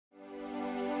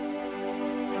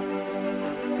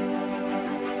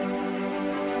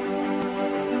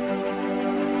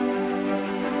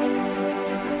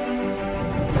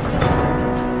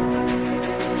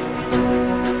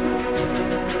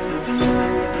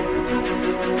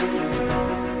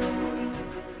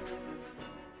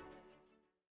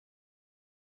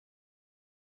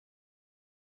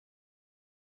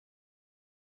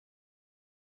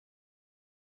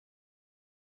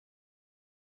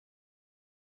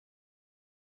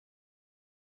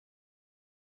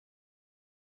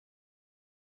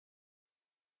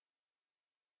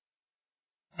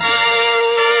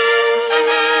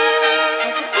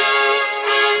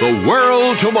The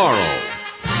World Tomorrow.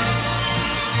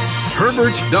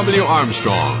 Herbert W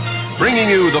Armstrong, bringing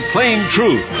you the plain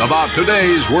truth about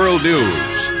today's world news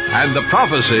and the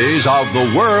prophecies of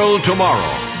the world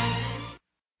tomorrow.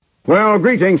 Well,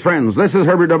 greetings, friends. This is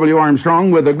Herbert W Armstrong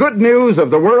with the good news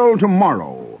of the world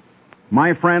tomorrow.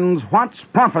 My friends, what's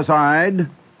prophesied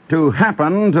to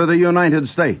happen to the United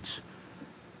States?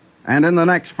 And in the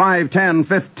next 5, 10,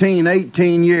 15,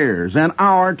 18 years, in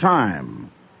our time,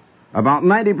 about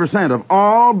 90% of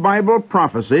all Bible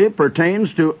prophecy pertains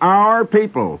to our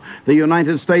people, the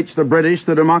United States, the British,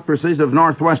 the democracies of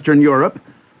northwestern Europe,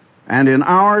 and in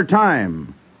our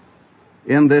time,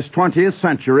 in this 20th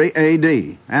century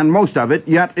A.D., and most of it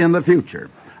yet in the future.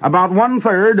 About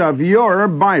 1/3 of your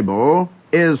Bible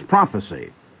is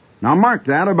prophecy. Now mark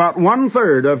that, about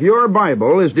 1/3 of your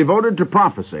Bible is devoted to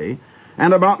prophecy,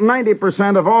 and about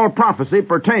 90% of all prophecy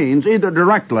pertains either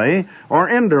directly or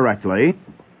indirectly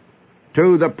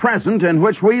to the present in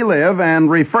which we live and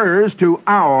refers to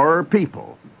our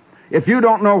people. If you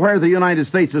don't know where the United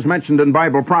States is mentioned in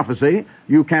Bible prophecy,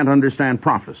 you can't understand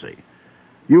prophecy.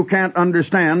 You can't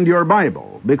understand your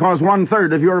Bible, because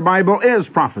 1/3 of your Bible is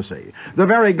prophecy. The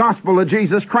very gospel that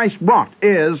Jesus Christ brought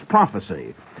is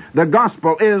prophecy. The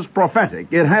gospel is prophetic.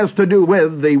 It has to do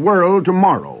with the world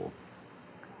tomorrow.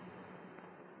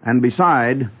 And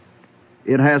beside,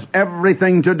 it has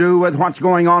everything to do with what's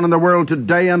going on in the world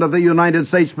today and of the United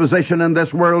States' position in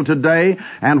this world today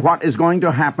and what is going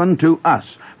to happen to us.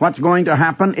 What's going to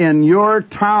happen in your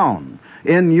town,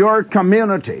 in your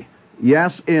community,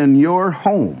 yes, in your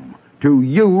home, to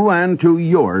you and to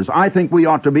yours. I think we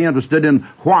ought to be interested in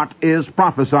what is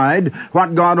prophesied,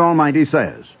 what God Almighty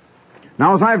says.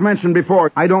 Now, as I've mentioned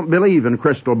before, I don't believe in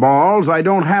crystal balls. I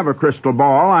don't have a crystal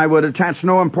ball. I would attach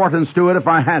no importance to it if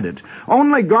I had it.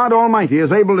 Only God Almighty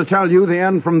is able to tell you the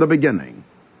end from the beginning.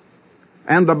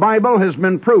 And the Bible has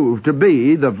been proved to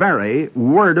be the very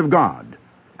Word of God.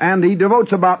 And He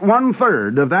devotes about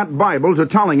 1/3 of that Bible to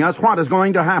telling us what is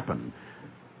going to happen.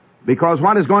 Because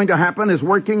what is going to happen is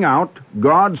working out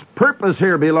God's purpose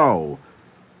here below.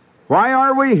 Why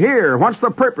are we here? What's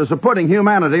the purpose of putting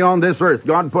humanity on this earth?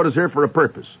 God put us here for a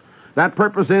purpose. That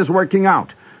purpose is working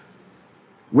out.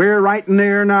 We're right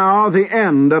near now the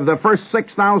end of the first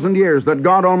 6,000 years that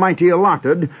God Almighty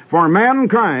allotted for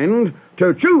mankind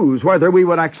to choose whether we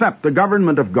would accept the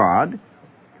government of God,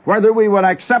 whether we would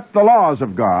accept the laws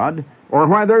of God, or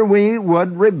whether we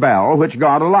would rebel, which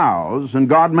God allows, and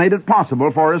God made it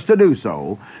possible for us to do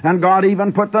so. And God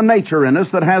even put the nature in us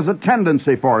that has a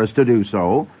tendency for us to do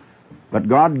so. But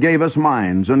God gave us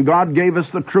minds, and God gave us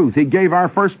the truth. He gave our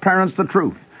first parents the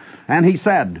truth. And He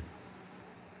said,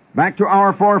 back to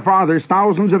our forefathers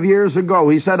thousands of years ago,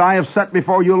 He said, I have set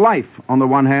before you life on the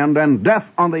one hand and death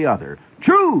on the other.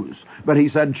 Choose! But He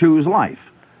said, choose life.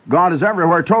 God has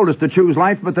everywhere told us to choose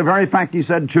life, but the very fact He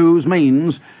said choose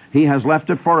means He has left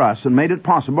it for us and made it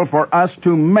possible for us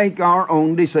to make our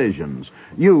own decisions.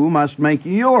 You must make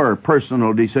your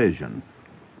personal decision.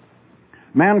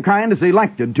 Mankind is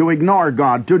elected to ignore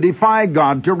God, to defy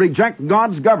God, to reject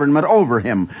God's government over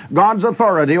him, God's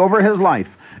authority over his life,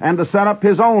 and to set up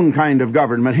his own kind of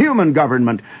government, human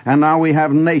government. And now we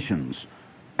have nations,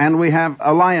 and we have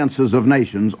alliances of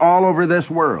nations all over this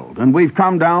world. And we've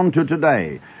come down to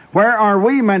today. Where are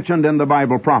we mentioned in the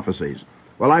Bible prophecies?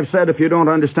 Well, I've said if you don't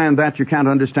understand that, you can't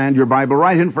understand your Bible.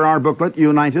 Write in for our booklet,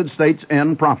 United States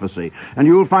in Prophecy. And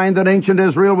you'll find that ancient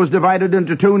Israel was divided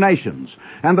into 2 nations.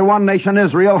 And the one nation,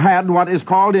 Israel, had what is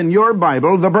called in your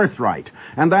Bible the birthright.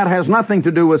 And that has nothing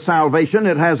to do with salvation.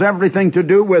 It has everything to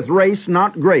do with race,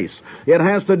 not grace. It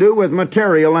has to do with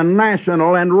material and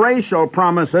national and racial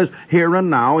promises here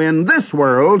and now in this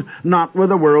world, not with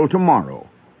the world tomorrow.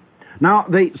 Now,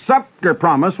 the scepter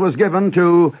promise was given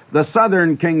to the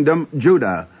southern kingdom,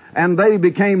 Judah, and they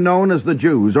became known as the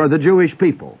Jews, or the Jewish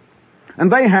people.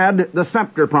 And they had the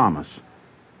scepter promise,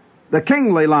 the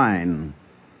kingly line.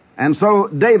 And so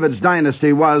David's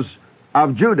dynasty was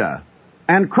of Judah,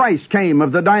 and Christ came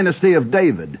of the dynasty of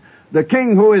David, the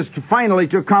king who is finally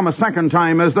to come a second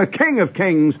time as the King of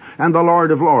kings and the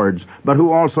Lord of lords, but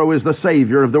who also is the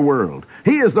Savior of the world.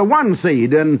 He is the one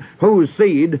seed in whose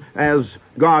seed, as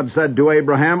God said to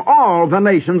Abraham, all the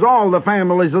nations, all the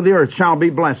families of the earth shall be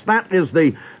blessed. That is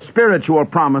the spiritual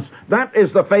promise. That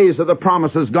is the phase of the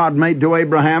promises God made to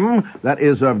Abraham that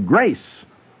is of grace,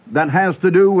 that has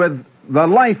to do with the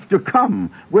life to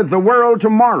come, with the world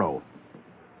tomorrow.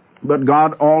 But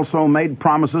God also made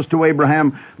promises to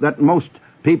Abraham that most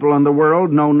people in the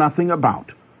world know nothing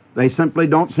about. They simply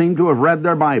don't seem to have read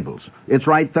their Bibles. It's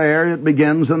right there. It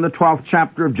begins in the 12th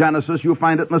chapter of Genesis. You'll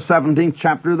find it in the 17th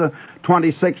chapter, the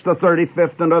 26th, the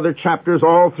 35th, and other chapters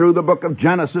all through the book of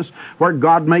Genesis, where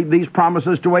God made these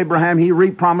promises to Abraham. He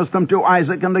re-promised them to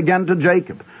Isaac and again to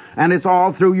Jacob. And it's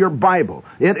all through your Bible.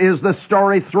 It is the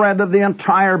story thread of the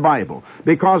entire Bible,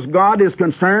 because God is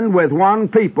concerned with one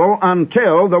people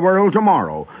until the world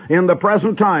tomorrow. In the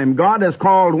present time, God has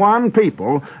called one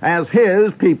people as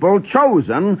His people,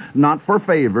 chosen not for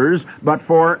favors, but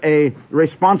for a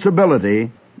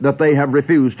responsibility that they have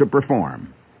refused to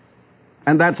perform.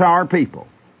 And that's our people.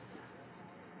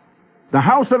 The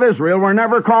house of Israel were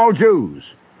never called Jews,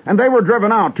 and they were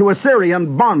driven out to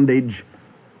Assyrian bondage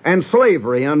and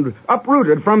slavery and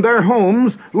uprooted from their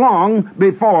homes long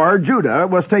before Judah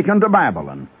was taken to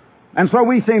Babylon. And so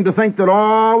we seem to think that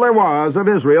all there was of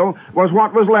Israel was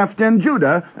what was left in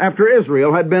Judah after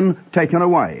Israel had been taken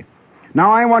away.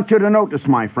 Now I want you to notice,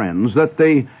 my friends, that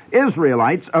the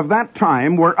Israelites of that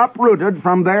time were uprooted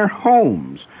from their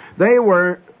homes. They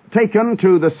were taken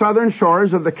to the southern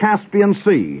shores of the Caspian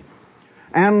Sea.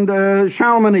 And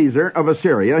Shalmaneser of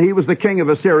Assyria, he was the king of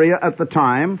Assyria at the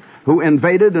time, who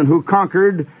invaded and who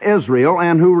conquered Israel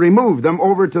and who removed them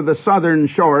over to the southern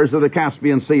shores of the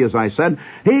Caspian Sea, as I said.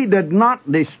 He did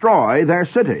not destroy their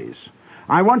cities.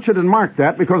 I want you to mark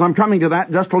that, because I'm coming to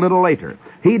that just a little later.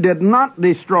 He did not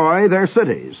destroy their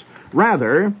cities.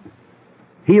 Rather,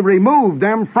 he removed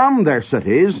them from their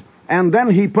cities, and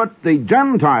then he put the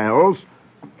Gentiles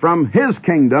from his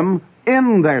kingdom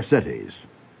in their cities.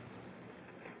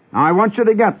 Now, I want you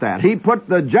to get that. He put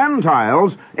the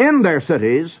Gentiles in their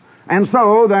cities, and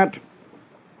so that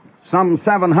some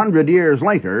 700 years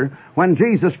later, when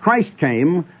Jesus Christ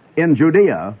came in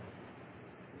Judea,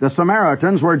 the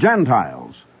Samaritans were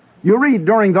Gentiles. You read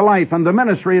during the life and the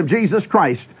ministry of Jesus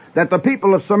Christ that the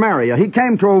people of Samaria, he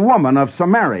came to a woman of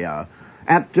Samaria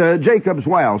at Jacob's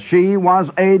well. She was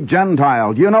a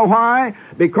Gentile. Do you know why?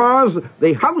 Because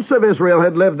the house of Israel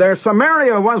had lived there.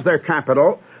 Samaria was their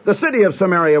capital. The city of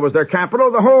Samaria was their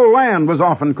capital. The whole land was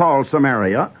often called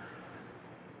Samaria.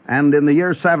 And in the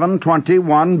year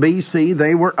 721 B.C.,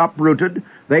 they were uprooted.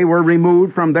 They were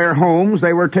removed from their homes.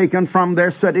 They were taken from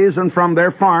their cities and from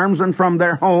their farms and from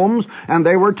their homes, and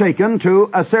they were taken to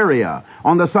Assyria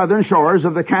on the southern shores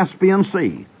of the Caspian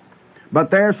Sea. But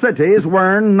their cities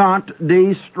were not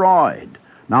destroyed.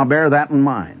 Now bear that in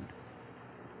mind.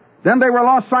 Then they were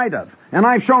lost sight of. And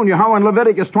I've shown you how in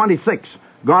Leviticus 26,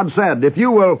 God said, if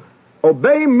you will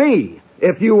obey me,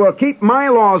 if you will keep my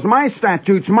laws, my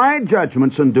statutes, my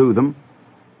judgments, and do them,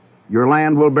 your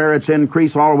land will bear its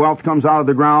increase, all wealth comes out of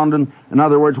the ground. And in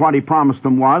other words, what he promised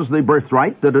them was the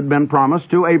birthright that had been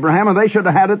promised to Abraham, and they should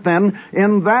have had it then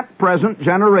in that present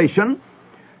generation.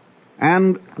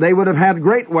 And they would have had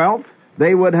great wealth.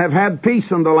 They would have had peace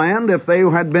in the land if they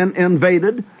had been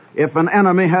invaded, if an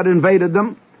enemy had invaded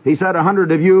them. He said,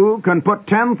 100 of you can put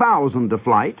 10,000 to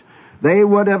flight. They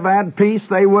would have had peace.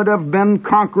 They would have been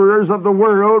conquerors of the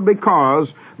world, because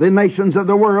the nations of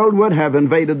the world would have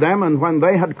invaded them, and when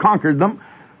they had conquered them,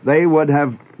 they would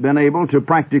have been able to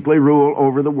practically rule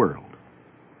over the world.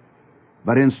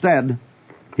 But instead,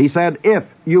 he said, if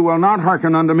you will not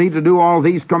hearken unto me to do all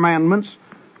these commandments,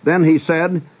 then he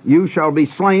said, you shall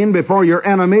be slain before your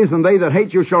enemies, and they that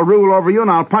hate you shall rule over you, and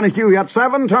I'll punish you yet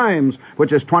 7 times,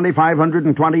 which is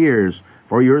 2,520 years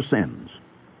for your sins.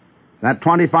 That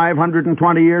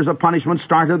 2,520 years of punishment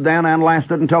started then and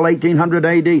lasted until 1800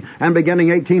 A.D. And beginning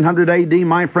 1800 A.D.,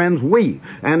 my friends,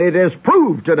 and it is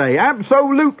proved today,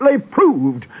 absolutely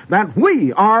proved, that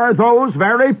we are those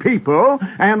very people,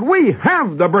 and we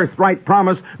have the birthright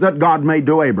promise that God made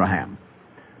to Abraham.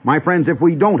 My friends, if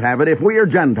we don't have it, if we are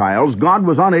Gentiles, God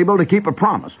was unable to keep a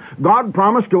promise. God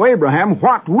promised to Abraham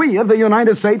what we of the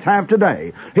United States have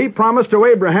today. He promised to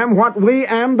Abraham what we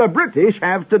and the British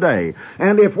have today.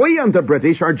 And if we and the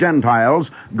British are Gentiles,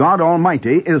 God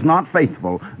Almighty is not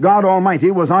faithful. God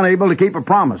Almighty was unable to keep a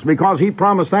promise, because He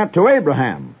promised that to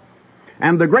Abraham.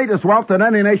 And the greatest wealth that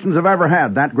any nations have ever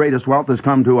had, that greatest wealth has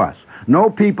come to us.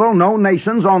 No people, no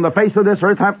nations on the face of this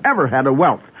earth have ever had a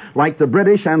wealth like the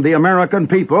British and the American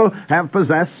people have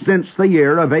possessed since the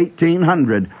year of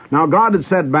 1800. Now, God had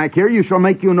said back here, you shall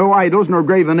make you no idols nor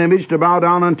graven image to bow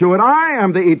down unto it. I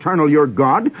am the eternal your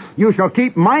God. You shall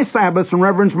keep my Sabbaths and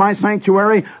reverence my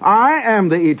sanctuary. I am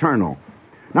the eternal.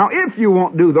 Now, if you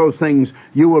won't do those things,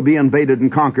 you will be invaded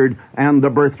and conquered, and the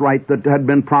birthright that had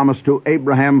been promised to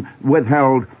Abraham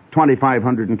withheld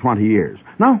 2,520 years.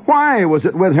 Now, why was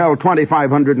it withheld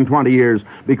 2,520 years?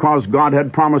 Because God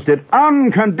had promised it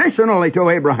unconditionally to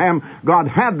Abraham. God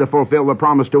had to fulfill the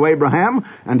promise to Abraham.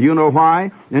 And do you know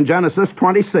why? In Genesis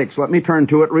 26, let me turn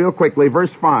to it real quickly, verse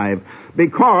 5.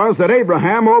 Because that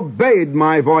Abraham obeyed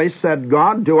my voice, said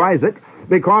God to Isaac,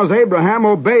 because Abraham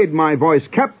obeyed my voice,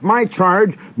 kept my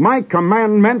charge, my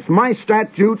commandments, my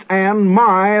statutes, and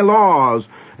my laws.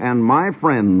 And my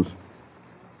friends,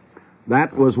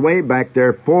 that was way back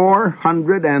there,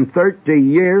 430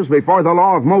 years before the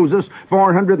law of Moses,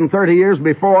 430 years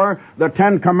before the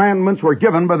Ten Commandments were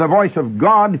given by the voice of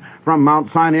God from Mount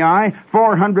Sinai,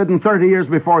 430 years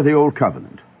before the Old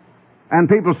Covenant. And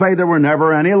people say there were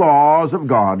never any laws of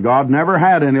God. God never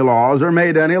had any laws or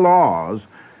made any laws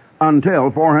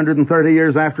until 430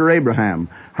 years after Abraham.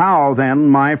 How then,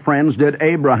 my friends, did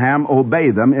Abraham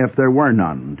obey them if there were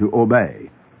none to obey?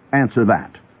 Answer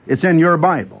that. It's in your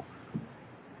Bible.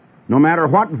 No matter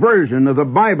what version of the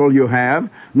Bible you have,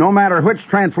 no matter which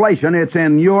translation, it's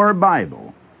in your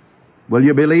Bible. Will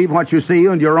you believe what you see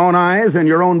with your own eyes in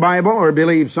your own Bible, or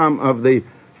believe some of the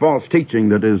false teaching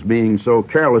that is being so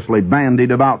carelessly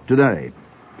bandied about today?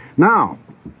 Now,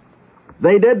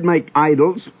 they did make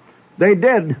idols. They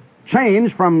did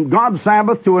change from God's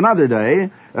Sabbath to another day.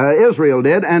 Israel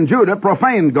did, and Judah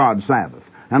profaned God's Sabbath.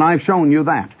 And I've shown you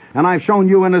that. And I've shown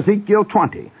you in Ezekiel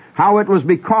 20 how it was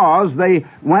because they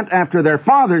went after their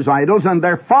fathers' idols and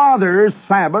their fathers'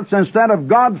 Sabbaths instead of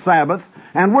God's Sabbath,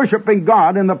 and worshiping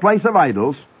God in the place of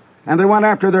idols. And they went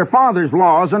after their fathers'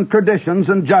 laws and traditions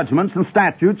and judgments and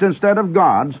statutes instead of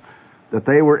God's, that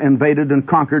they were invaded and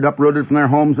conquered, uprooted from their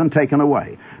homes and taken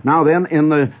away. Now then,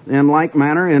 in like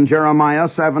manner, in Jeremiah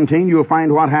 17, you'll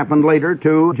find what happened later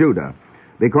to Judah.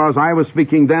 Because I was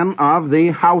speaking then of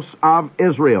the house of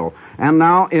Israel. And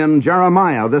now in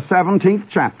Jeremiah, the 17th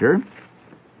chapter,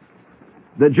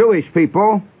 the Jewish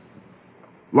people,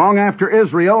 long after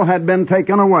Israel had been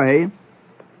taken away,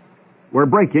 were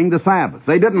breaking the Sabbath.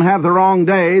 They didn't have the wrong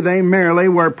day, they merely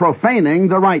were profaning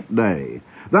the right day.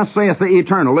 Thus saith the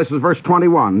Eternal, this is verse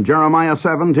 21, Jeremiah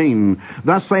 17.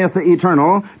 Thus saith the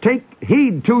Eternal, take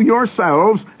heed to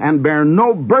yourselves, and bear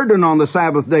no burden on the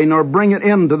Sabbath day, nor bring it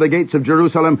into the gates of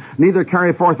Jerusalem, neither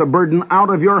carry forth a burden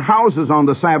out of your houses on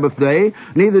the Sabbath day,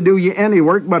 neither do ye any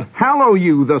work, but hallow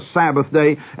you the Sabbath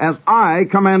day, as I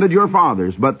commanded your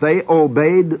fathers. But they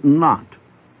obeyed not.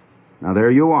 Now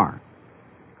there you are.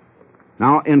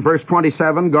 Now in verse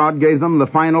 27, God gave them the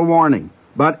final warning.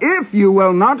 But if you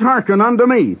will not hearken unto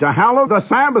me, to hallow the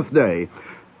Sabbath day,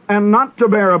 and not to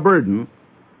bear a burden,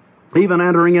 even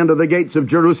entering into the gates of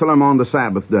Jerusalem on the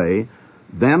Sabbath day,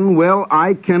 then will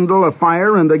I kindle a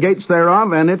fire in the gates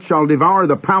thereof, and it shall devour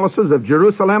the palaces of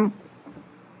Jerusalem,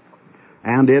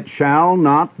 and it shall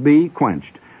not be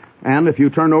quenched. And if you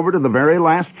turn over to the very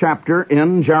last chapter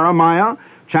in Jeremiah,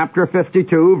 chapter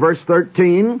 52, verse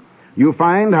 13, you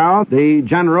find how the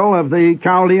general of the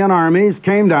Chaldean armies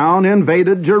came down,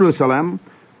 invaded Jerusalem,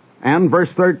 and verse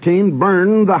 13,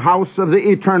 burned the house of the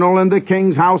Eternal and the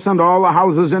king's house and all the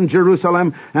houses in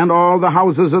Jerusalem, and all the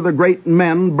houses of the great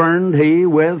men burned he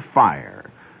with fire.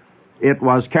 It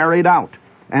was carried out,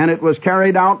 and it was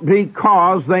carried out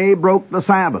because they broke the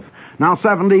Sabbath. Now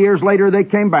 70 years later they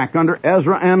came back under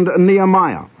Ezra and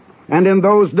Nehemiah, and in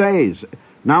those days,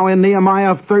 now in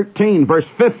Nehemiah 13, verse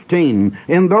 15,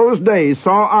 in those days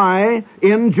saw I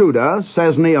in Judah,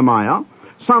 says Nehemiah,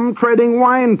 some treading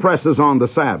wine presses on the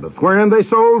Sabbath, wherein they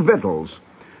sold victuals.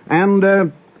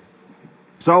 And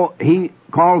so he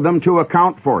called them to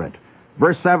account for it.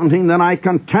 Verse 17, then I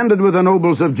contended with the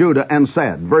nobles of Judah and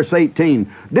said, verse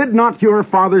 18, did not your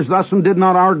fathers thus, and did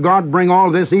not our God bring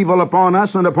all this evil upon us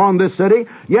and upon this city?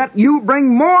 Yet you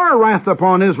bring more wrath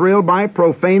upon Israel by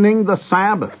profaning the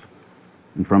Sabbath.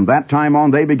 And from that time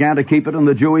on, they began to keep it, and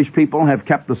the Jewish people have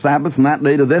kept the Sabbath from that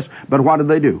day to this. But what did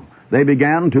they do? They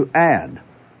began to add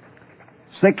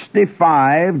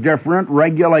 65 different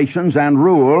regulations and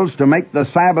rules to make the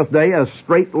Sabbath day a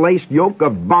straight-laced yoke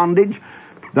of bondage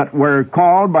that were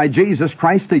called by Jesus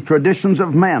Christ the traditions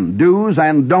of men, do's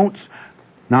and don'ts.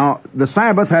 Now, the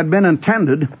Sabbath had been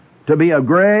intended to be a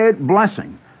great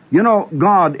blessing. You know,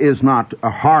 God is not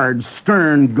a hard,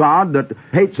 stern God that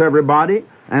hates everybody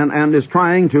and is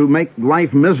trying to make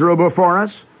life miserable for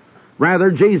us.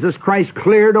 Rather, Jesus Christ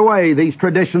cleared away these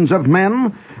traditions of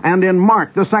men, and in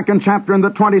Mark, the 2nd chapter and the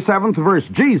 27th verse,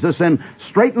 Jesus, in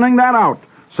straightening that out,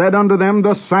 said unto them,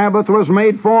 the Sabbath was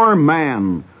made for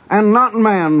man, and not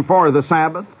man for the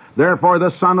Sabbath. Therefore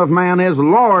the Son of Man is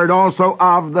Lord also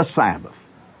of the Sabbath.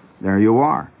 There you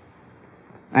are.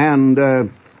 And a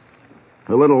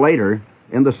little later,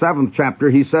 In the 7th chapter,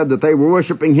 he said that they were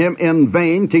worshiping him in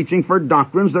vain, teaching for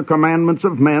doctrines the commandments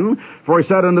of men. For he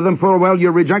said unto them full well,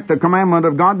 you reject the commandment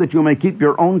of God that you may keep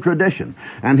your own tradition.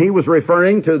 And he was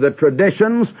referring to the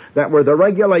traditions that were the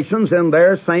regulations in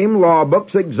their same law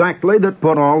books exactly that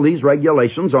put all these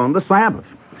regulations on the Sabbath.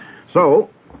 So,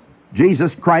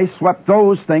 Jesus Christ swept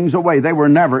those things away. They were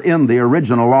never in the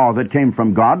original law that came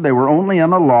from God. They were only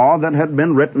in a law that had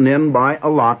been written in by a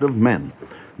lot of men.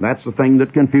 That's the thing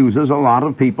that confuses a lot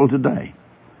of people today.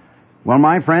 Well,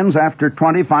 my friends, after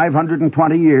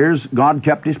 2,520 years, God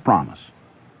kept His promise.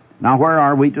 Now, where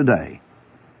are we today?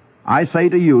 I say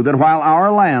to you that while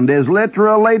our land is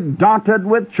literally dotted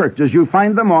with churches, you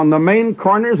find them on the main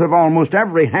corners of almost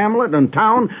every hamlet and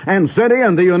town and city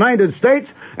in the United States,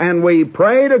 and we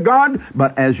pray to God,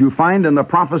 but as you find in the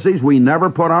prophecies, we never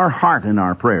put our heart in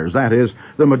our prayers. That is,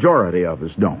 the majority of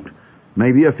us don't.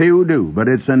 Maybe a few do, but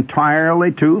it's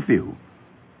entirely too few.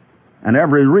 And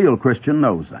every real Christian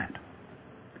knows that.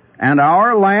 And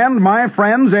our land, my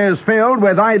friends, is filled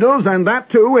with idols, and that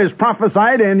too is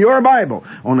prophesied in your Bible.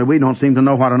 Only we don't seem to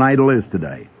know what an idol is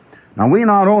today. Now, we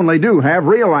not only do have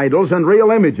real idols and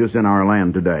real images in our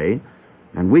land today,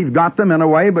 and we've got them in a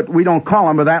way, but we don't call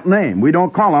them by that name. We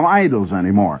don't call them idols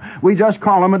anymore. We just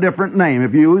call them a different name.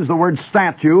 If you use the word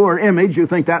statue or image, you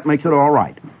think that makes it all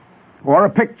right. Or a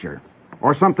picture,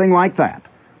 or something like that.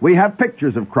 We have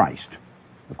pictures of Christ.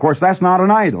 Of course, that's not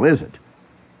an idol, is it?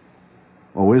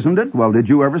 Oh, isn't it? Well, did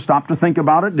you ever stop to think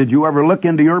about it? Did you ever look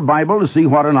into your Bible to see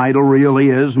what an idol really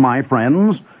is, my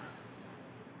friends?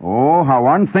 Oh, how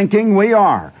unthinking we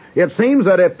are. It seems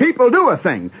that if people do a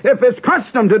thing, if it's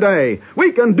custom today,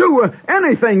 we can do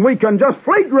anything. We can just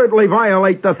flagrantly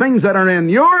violate the things that are in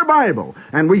your Bible.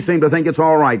 And we seem to think it's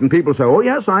all right. And people say, oh,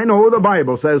 yes, I know the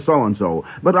Bible says so-and-so.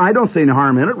 But I don't see any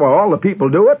harm in it. Well, all the people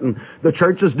do it, and the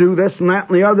churches do this and that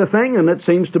and the other thing, and it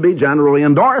seems to be generally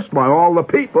endorsed by all the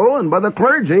people and by the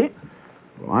clergy.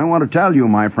 Well, I want to tell you,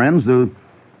 my friends, the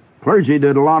clergy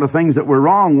did a lot of things that were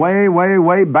wrong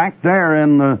way back there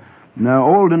in the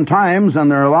olden times, and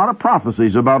there are a lot of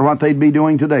prophecies about what they'd be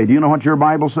doing today. Do you know what your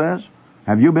Bible says?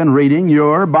 Have you been reading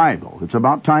your Bible? It's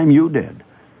about time you did.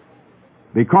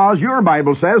 Because your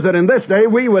Bible says that in this day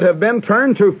we would have been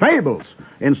turned to fables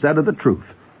instead of the truth.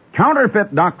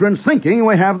 Counterfeit doctrines, thinking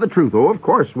we have the truth. Oh, of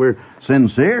course, we're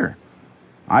sincere.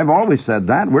 I've always said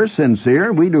that. We're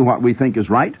sincere. We do what we think is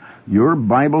right. Your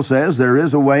Bible says there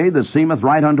is a way that seemeth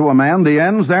right unto a man. The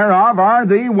ends thereof are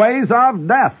the ways of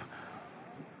death.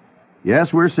 Yes,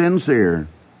 we're sincere.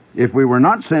 If we were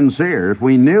not sincere, if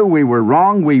we knew we were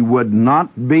wrong, we would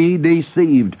not be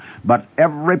deceived. But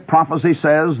every prophecy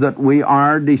says that we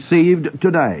are deceived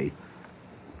today.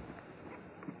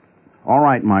 All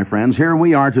right, my friends, here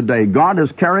we are today. God has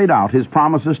carried out His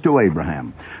promises to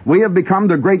Abraham. We have become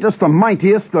the greatest, the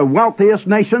mightiest, the wealthiest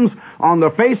nations on the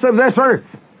face of this earth.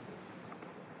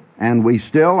 And we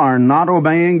still are not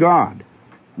obeying God.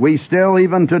 We still,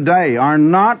 even today, are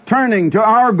not turning to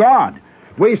our God.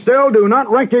 We still do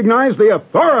not recognize the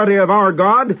authority of our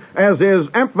God as is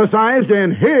emphasized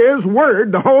in His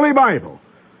Word, the Holy Bible.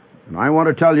 And I want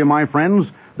to tell you, my friends,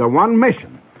 the one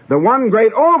mission, the one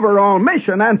great overall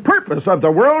mission and purpose of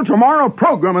the World Tomorrow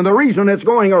program, and the reason it's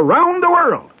going around the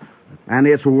world, and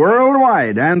it's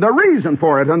worldwide, and the reason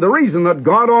for it, and the reason that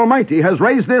God Almighty has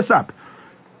raised this up,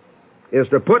 is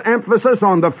to put emphasis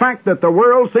on the fact that the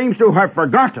world seems to have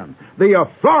forgotten the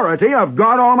authority of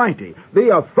God Almighty,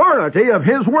 the authority of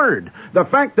His Word, the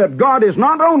fact that God is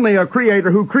not only a creator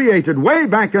who created way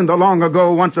back in the long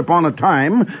ago once upon a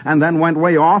time and then went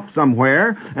way off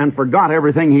somewhere and forgot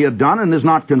everything He had done and is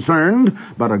not concerned,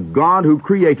 but a God who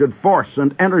created force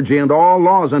and energy and all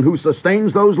laws and who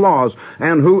sustains those laws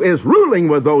and who is ruling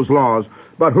with those laws,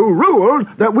 but who ruled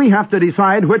that we have to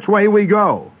decide which way we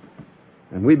go.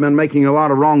 And we've been making a lot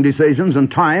of wrong decisions,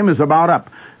 and time is about up.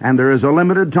 And there is a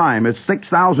limited time. It's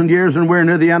 6,000 years, and we're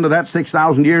near the end of that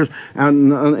 6,000 years.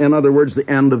 And in other words, the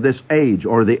end of this age,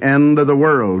 or the end of the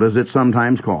world, as it's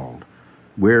sometimes called.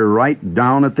 We're right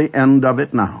down at the end of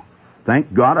it now.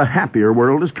 Thank God a happier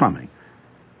world is coming.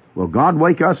 Will God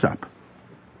wake us up?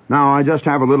 Now, I just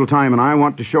have a little time, and I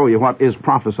want to show you what is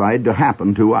prophesied to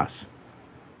happen to us.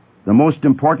 The most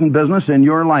important business in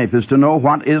your life is to know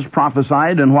what is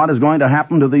prophesied and what is going to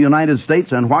happen to the United States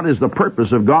and what is the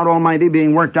purpose of God Almighty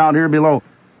being worked out here below.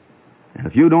 And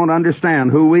if you don't understand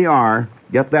who we are,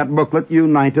 get that booklet,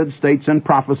 United States in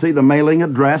Prophecy. The mailing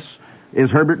address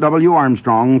is Herbert W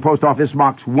Armstrong, Post Office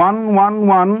Box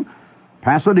 111,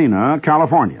 Pasadena,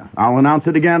 California. I'll announce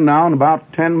it again now in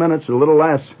about 10 minutes, a little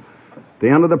less, at the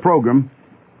end of the program.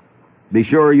 Be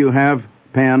sure you have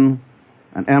pen,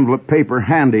 an envelope, paper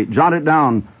handy. Jot it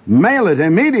down. Mail it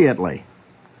immediately.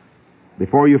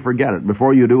 before you forget it,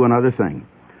 before you do another thing.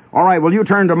 All right, will you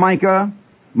turn to Micah?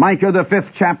 Micah, the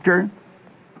 5th chapter.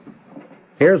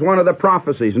 Here's one of the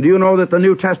prophecies. And do you know that the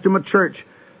New Testament church,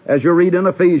 as you read in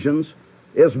Ephesians,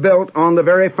 is built on the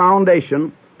very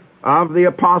foundation of the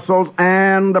apostles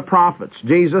and the prophets.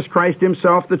 Jesus Christ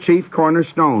himself, the chief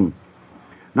cornerstone.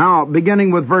 Now,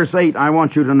 beginning with verse 8, I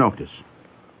want you to notice.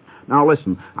 Now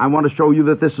listen, I want to show you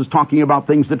that this is talking about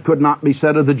things that could not be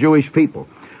said of the Jewish people.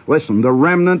 Listen, the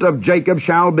remnant of Jacob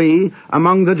shall be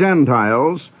among the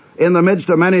Gentiles, in the midst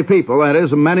of many people, that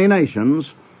is, many nations,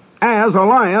 as a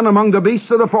lion among the beasts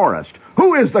of the forest.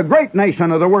 Who is the great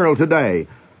nation of the world today?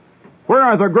 Where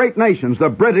are the great nations? The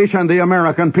British and the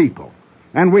American people.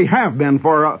 And we have been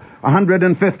for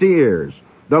 150 years.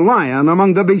 The lion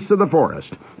among the beasts of the forest,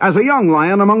 as a young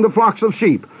lion among the flocks of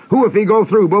sheep, who if he go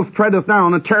through both treadeth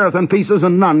down and teareth in pieces,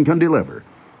 and none can deliver.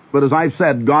 But as I've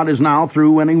said, God is now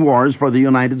through winning wars for the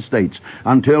United States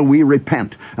until we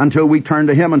repent, until we turn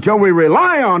to Him, until we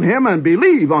rely on Him and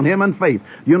believe on Him in faith.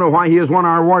 You know why He has won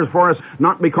our wars for us?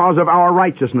 Not because of our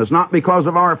righteousness, not because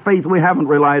of our faith. We haven't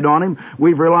relied on Him.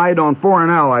 We've relied on foreign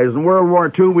allies. In World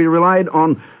War II, we relied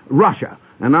on Russia.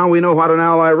 And now we know what an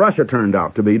ally Russia turned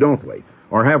out to be, don't we?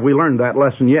 Or have we learned that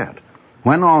lesson yet?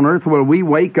 When on earth will we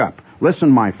wake up? Listen,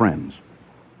 my friends.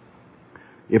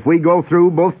 If we go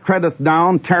through, both treadeth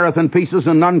down, teareth in pieces,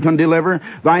 and none can deliver,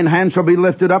 thine hand shall be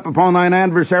lifted up upon thine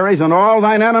adversaries, and all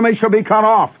thine enemies shall be cut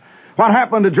off. What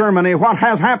happened to Germany? What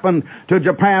has happened to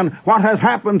Japan? What has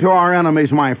happened to our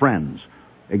enemies, my friends?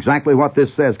 Exactly what this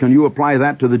says. Can you apply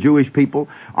that to the Jewish people?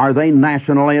 Are they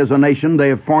nationally as a nation? They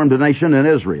have formed a nation in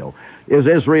Israel. Is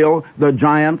Israel the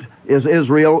giant? Is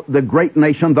Israel the great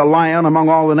nation, the lion among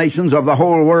all the nations of the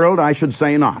whole world? I should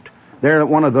say not. They're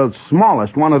one of the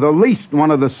smallest, one of the least,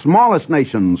 one of the smallest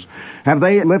nations. Have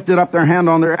they lifted up their hand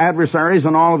on their adversaries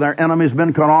and all of their enemies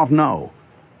been cut off? No.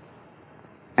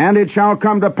 And it shall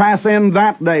come to pass in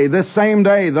that day, this same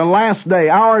day, the last day,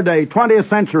 our day, 20th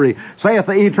century, saith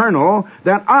the Eternal,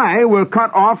 that I will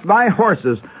cut off thy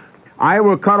horses. I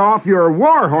will cut off your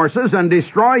war horses and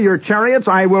destroy your chariots.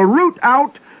 I will root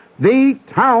out the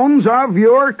towns of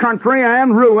your country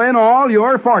and ruin all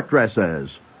your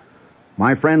fortresses.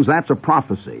 My friends, that's a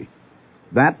prophecy.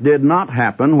 That did not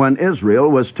happen when Israel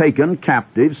was taken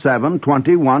captive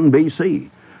 721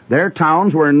 B.C. Their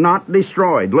towns were not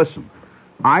destroyed. Listen,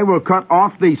 I will cut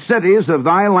off the cities of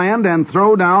thy land and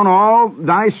throw down all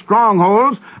thy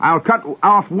strongholds. I'll cut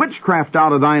off witchcraft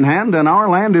out of thine hand, and our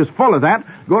land is full of that.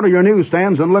 Go to your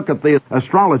newsstands and look at the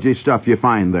astrology stuff you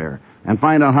find there, and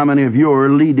find out how many of your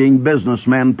leading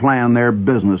businessmen plan their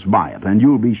business by it, and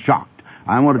you'll be shocked.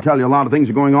 I want to tell you a lot of things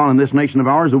are going on in this nation of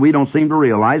ours that we don't seem to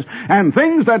realize, and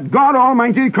things that God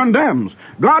Almighty condemns.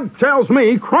 God tells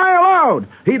me, cry aloud.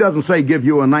 He doesn't say give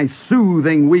you a nice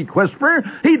soothing weak whisper.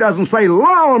 He doesn't say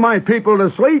lull my people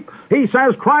to sleep. He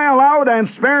says cry aloud and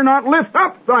spare not, lift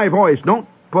up thy voice. Don't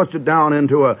push it down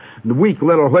into a weak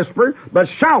little whisper, but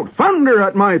shout, thunder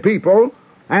at my people,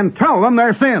 and tell them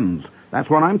their sins. That's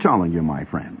what I'm telling you, my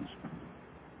friends.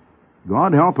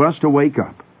 God help us to wake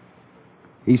up.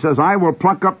 He says, I will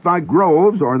pluck up thy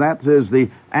groves, or that is the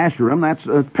Asherim,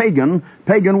 that's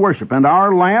pagan worship. And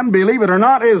our land, believe it or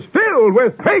not, is filled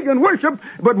with pagan worship,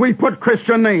 but we put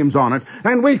Christian names on it.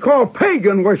 And we call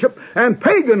pagan worship and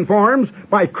pagan forms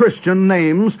by Christian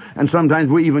names, and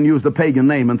sometimes we even use the pagan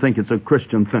name and think it's a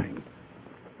Christian thing.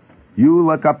 You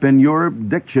look up in your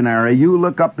dictionary, you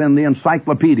look up in the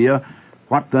encyclopedia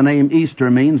what the name Easter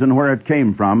means and where it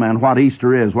came from and what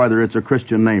Easter is, whether it's a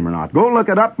Christian name or not. Go look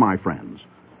it up, my friends.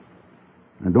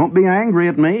 And don't be angry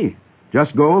at me.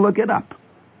 Just go look it up.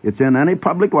 It's in any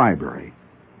public library.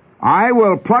 I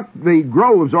will pluck the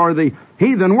groves or the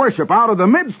heathen worship out of the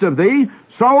midst of thee,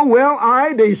 so will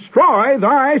I destroy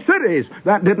thy cities.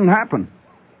 That didn't happen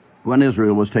when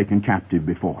Israel was taken captive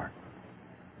before.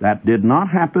 That did not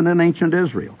happen in ancient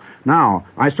Israel. Now,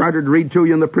 I started to read to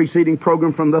you in the preceding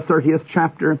program from the 30th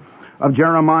chapter of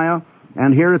Jeremiah,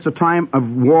 and here it's a time of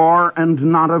war and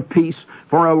not of peace.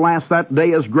 For alas, that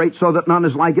day is great, so that none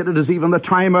is like it. It is even the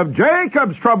time of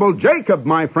Jacob's trouble. Jacob,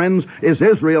 my friends, is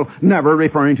Israel, never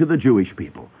referring to the Jewish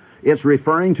people. It's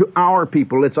referring to our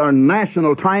people. It's our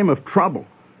national time of trouble.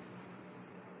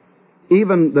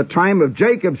 Even the time of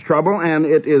Jacob's trouble, and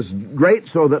it is great,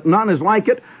 so that none is like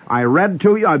it. I read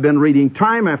to you, I've been reading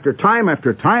time after time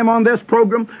after time on this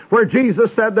program, where Jesus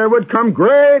said there would come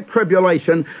great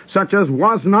tribulation, such as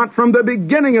was not from the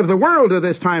beginning of the world to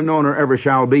this time known or ever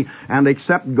shall be. And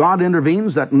except God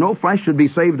intervenes that no flesh should be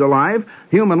saved alive,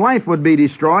 human life would be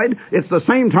destroyed. It's the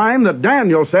same time that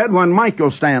Daniel said when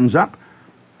Michael stands up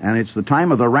And it's the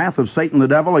time of the wrath of Satan the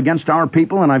devil against our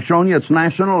people, and I've shown you it's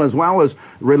national as well as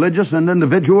religious and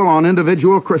individual on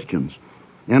individual Christians.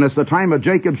 And it's the time of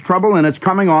Jacob's trouble, and it's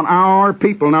coming on our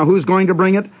people. Now, who's going to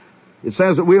bring it? It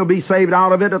says that we'll be saved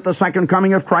out of it at the second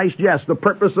coming of Christ. Yes, the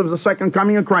purpose of the second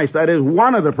coming of Christ, that is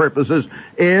one of the purposes,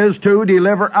 is to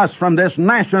deliver us from this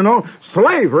national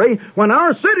slavery when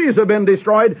our cities have been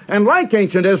destroyed, and like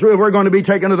ancient Israel, we're going to be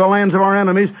taken to the lands of our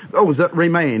enemies, those that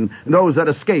remain, those that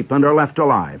escape and are left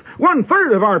alive.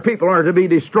 1/3 of our people are to be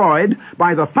destroyed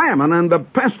by the famine and the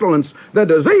pestilence, the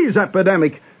disease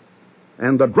epidemic,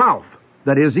 and the drought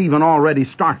that is even already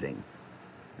starting.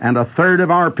 And 1/3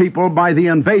 of our people by the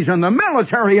invasion, the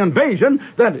military invasion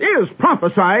that is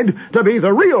prophesied to be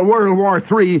the real World War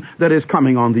III that is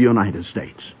coming on the United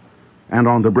States and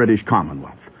on the British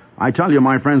Commonwealth. I tell you,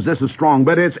 my friends, this is strong,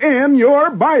 but it's in your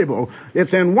Bible.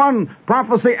 It's in one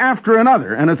prophecy after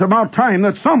another, and it's about time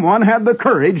that someone had the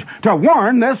courage to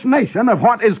warn this nation of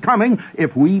what is coming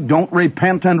if we don't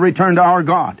repent and return to our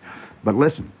God. But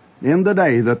listen, in the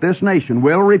day that this nation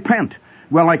will repent,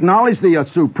 will acknowledge the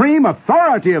supreme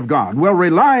authority of God, will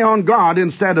rely on God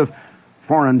instead of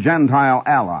foreign Gentile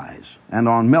allies and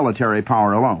on military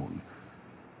power alone.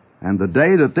 And the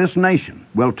day that this nation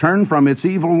will turn from its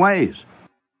evil ways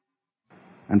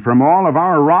and from all of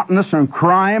our rottenness and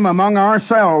crime among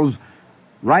ourselves,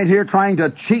 right here trying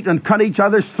to cheat and cut each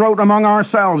other's throat among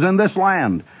ourselves in this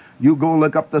land. You go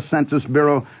look up the Census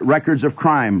Bureau records of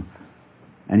crime,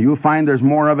 and you'll find there's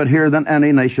more of it here than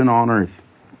any nation on earth.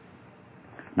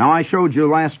 Now, I showed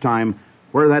you last time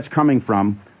where that's coming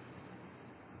from.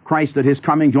 Christ at His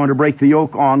coming going to break the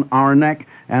yoke on our neck,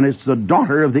 and it's the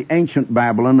daughter of the ancient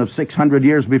Babylon of 600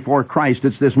 years before Christ.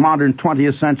 It's this modern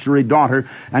 20th century daughter,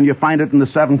 and you find it in the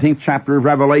 17th chapter of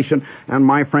Revelation. And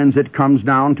my friends, it comes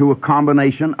down to a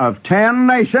combination of 10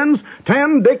 nations,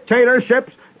 10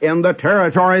 dictatorships in the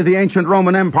territory of the ancient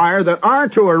Roman Empire that are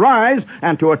to arise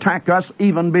and to attack us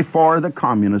even before the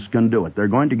communists can do it. They're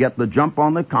going to get the jump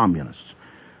on the communists.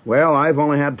 Well, I've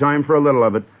only had time for a little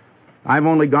of it. I've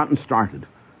only gotten started.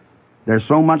 There's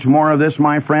so much more of this,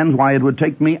 my friends, why it would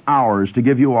take me hours to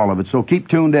give you all of it. So keep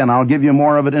tuned in. I'll give you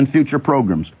more of it in future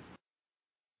programs.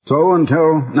 So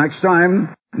until next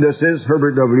time, this is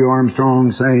Herbert W.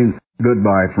 Armstrong saying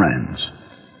goodbye, friends.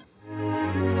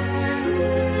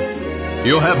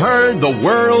 You have heard The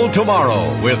World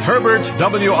Tomorrow with Herbert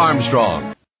W.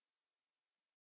 Armstrong.